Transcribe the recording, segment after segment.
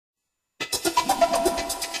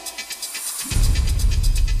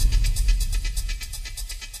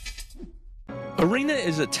Arena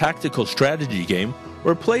is a tactical strategy game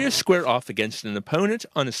where players square off against an opponent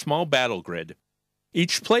on a small battle grid.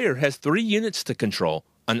 Each player has 3 units to control: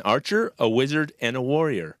 an archer, a wizard, and a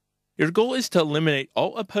warrior. Your goal is to eliminate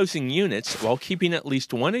all opposing units while keeping at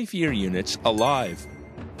least one of your units alive.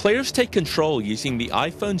 Players take control using the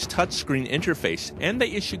iPhone's touchscreen interface, and they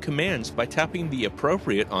issue commands by tapping the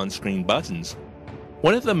appropriate on-screen buttons.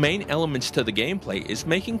 One of the main elements to the gameplay is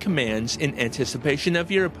making commands in anticipation of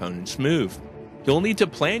your opponent's move. You'll need to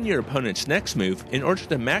plan your opponent's next move in order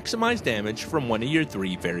to maximize damage from one of your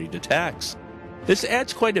 3 varied attacks. This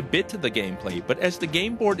adds quite a bit to the gameplay, but as the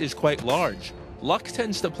game board is quite large, luck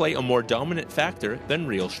tends to play a more dominant factor than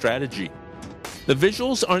real strategy. The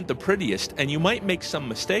visuals aren't the prettiest, and you might make some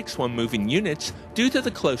mistakes when moving units due to the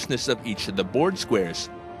closeness of each of the board squares.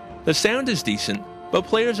 The sound is decent, but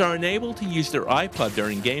players are unable to use their iPod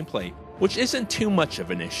during gameplay, which isn't too much of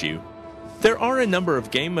an issue. There are a number of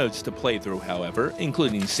game modes to play through, however,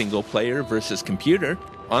 including single player versus computer,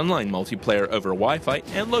 online multiplayer over Wi-Fi,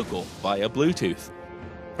 and local via Bluetooth.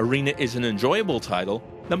 Arena is an enjoyable title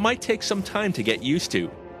that might take some time to get used to.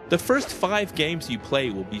 The first 5 games you play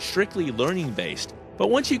will be strictly learning based, but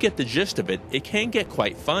once you get the gist of it, it can get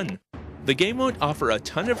quite fun. The game won't offer a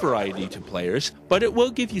ton of variety to players, but it will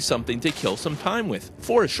give you something to kill some time with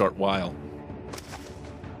for a short while.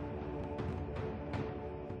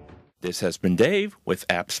 This has been Dave with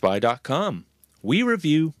AppSpy.com. We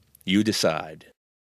review, you decide.